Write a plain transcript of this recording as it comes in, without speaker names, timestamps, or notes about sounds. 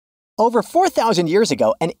Over 4,000 years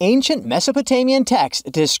ago, an ancient Mesopotamian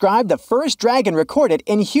text described the first dragon recorded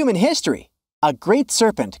in human history, a great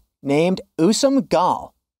serpent named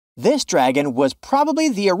Usam-Gal. This dragon was probably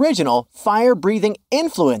the original fire-breathing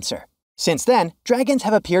influencer. Since then, dragons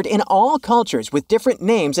have appeared in all cultures with different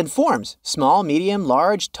names and forms: small, medium,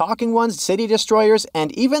 large, talking ones, city destroyers,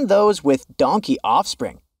 and even those with donkey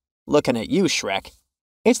offspring. Looking at you, Shrek.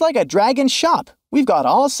 It's like a dragon shop. We've got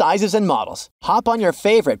all sizes and models. Hop on your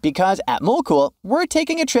favorite because at Molecool, we're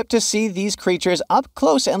taking a trip to see these creatures up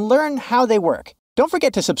close and learn how they work. Don't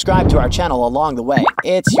forget to subscribe to our channel along the way.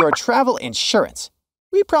 It's your travel insurance.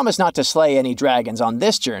 We promise not to slay any dragons on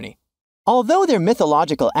this journey. Although they're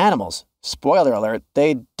mythological animals, spoiler alert,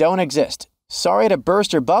 they don't exist. Sorry to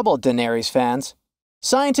burst your bubble, Daenerys fans.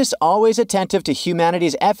 Scientists always attentive to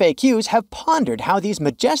humanity's FAQs have pondered how these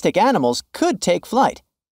majestic animals could take flight.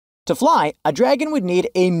 To fly, a dragon would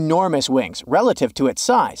need enormous wings relative to its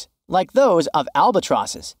size, like those of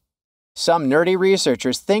albatrosses. Some nerdy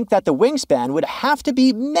researchers think that the wingspan would have to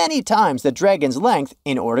be many times the dragon's length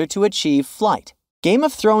in order to achieve flight. Game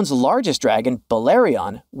of Thrones' largest dragon,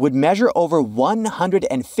 Balerion, would measure over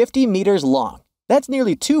 150 meters long. That's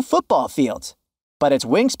nearly 2 football fields. But its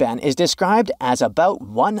wingspan is described as about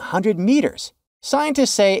 100 meters.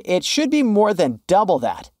 Scientists say it should be more than double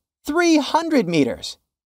that, 300 meters.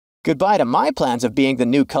 Goodbye to my plans of being the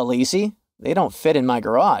new Khaleesi. They don't fit in my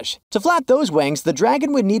garage. To flap those wings, the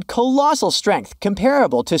dragon would need colossal strength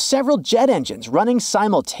comparable to several jet engines running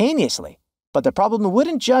simultaneously. But the problem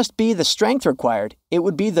wouldn't just be the strength required, it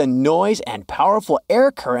would be the noise and powerful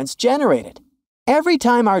air currents generated. Every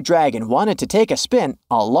time our dragon wanted to take a spin,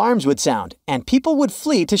 alarms would sound and people would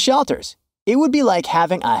flee to shelters. It would be like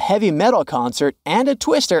having a heavy metal concert and a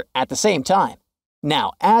twister at the same time.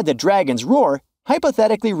 Now add the dragon's roar,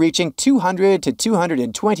 hypothetically reaching 200 to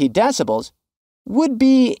 220 decibels, would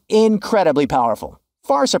be incredibly powerful,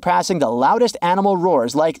 far surpassing the loudest animal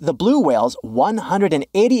roars like the blue whale's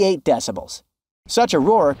 188 decibels. Such a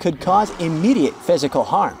roar could cause immediate physical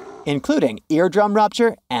harm, including eardrum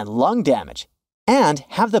rupture and lung damage, and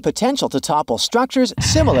have the potential to topple structures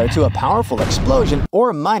similar to a powerful explosion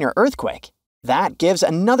or minor earthquake. That gives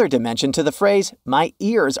another dimension to the phrase, "my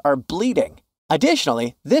ears are bleeding."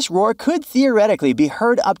 Additionally, this roar could theoretically be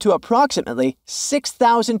heard up to approximately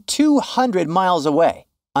 6,200 miles away.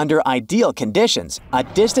 Under ideal conditions, a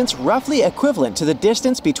distance roughly equivalent to the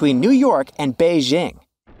distance between New York and Beijing.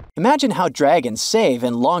 Imagine how dragons save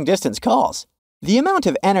in long-distance calls. The amount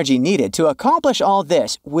of energy needed to accomplish all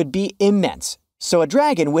this would be immense, so a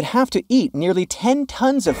dragon would have to eat nearly 10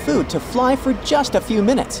 tons of food to fly for just a few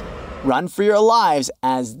minutes. Run for your lives,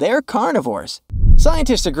 as they're carnivores.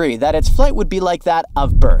 Scientists agree that its flight would be like that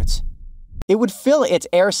of birds. It would fill its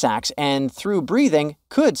air sacs and, through breathing,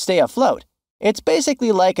 could stay afloat. It's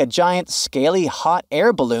basically like a giant, scaly, hot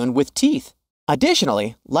air balloon with teeth.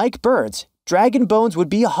 Additionally, like birds, dragon bones would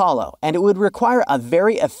be hollow, and it would require a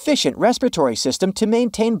very efficient respiratory system to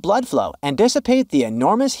maintain blood flow and dissipate the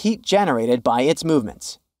enormous heat generated by its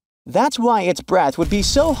movements. That's why its breath would be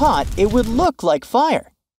so hot it would look like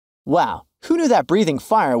fire. Wow, who knew that breathing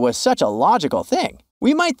fire was such a logical thing?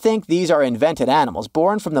 We might think these are invented animals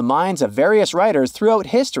born from the minds of various writers throughout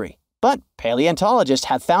history. But paleontologists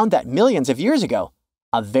have found that millions of years ago,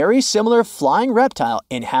 a very similar flying reptile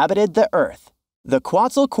inhabited the Earth, the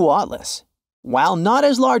Quetzalcoatlus. While not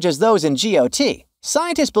as large as those in GOT,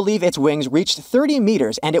 scientists believe its wings reached 30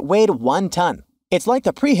 meters and it weighed 1 ton. It's like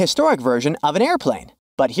the prehistoric version of an airplane.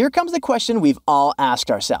 But here comes the question we've all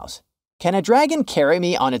asked ourselves. Can a dragon carry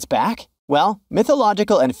me on its back? Well,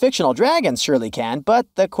 mythological and fictional dragons surely can, but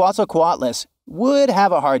the Quetzalcoatlus would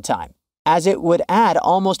have a hard time, as it would add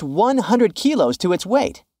almost 100 kilos to its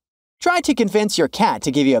weight. Try to convince your cat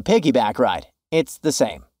to give you a piggyback ride. It's the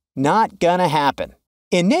same. Not gonna happen.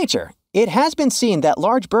 In nature, it has been seen that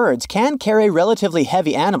large birds can carry relatively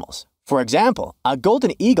heavy animals. For example, a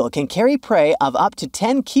golden eagle can carry prey of up to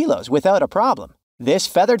 10 kilos without a problem. This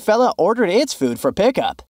feathered fella ordered its food for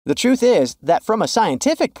pickup. The truth is that from a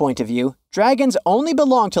scientific point of view, dragons only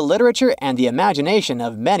belong to literature and the imagination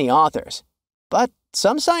of many authors. But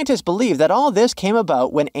some scientists believe that all this came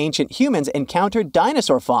about when ancient humans encountered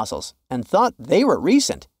dinosaur fossils and thought they were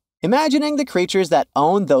recent, imagining the creatures that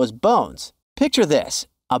owned those bones. Picture this,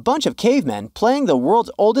 a bunch of cavemen playing the world's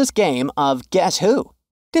oldest game of Guess Who.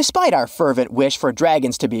 Despite our fervent wish for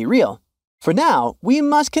dragons to be real, for now, we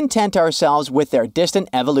must content ourselves with their distant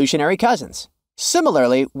evolutionary cousins.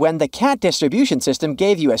 Similarly, when the cat distribution system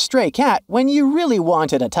gave you a stray cat when you really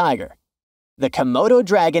wanted a tiger. The Komodo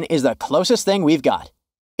dragon is the closest thing we've got.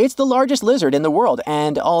 It's the largest lizard in the world,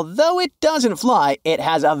 and although it doesn't fly, it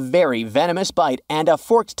has a very venomous bite and a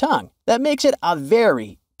forked tongue that makes it a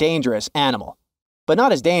very dangerous animal, but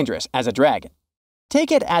not as dangerous as a dragon.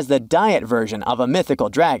 Take it as the diet version of a mythical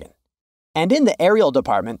dragon. And in the aerial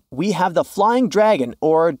department, we have the flying dragon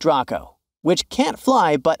or Draco, which can't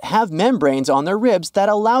fly but have membranes on their ribs that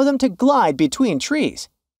allow them to glide between trees.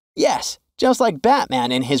 Yes, just like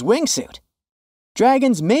Batman in his wingsuit.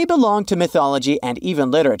 Dragons may belong to mythology and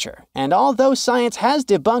even literature, and although science has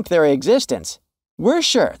debunked their existence, we're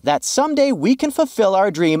sure that someday we can fulfill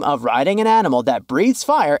our dream of riding an animal that breathes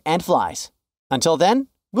fire and flies. Until then,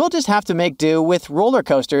 we'll just have to make do with roller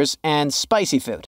coasters and spicy food.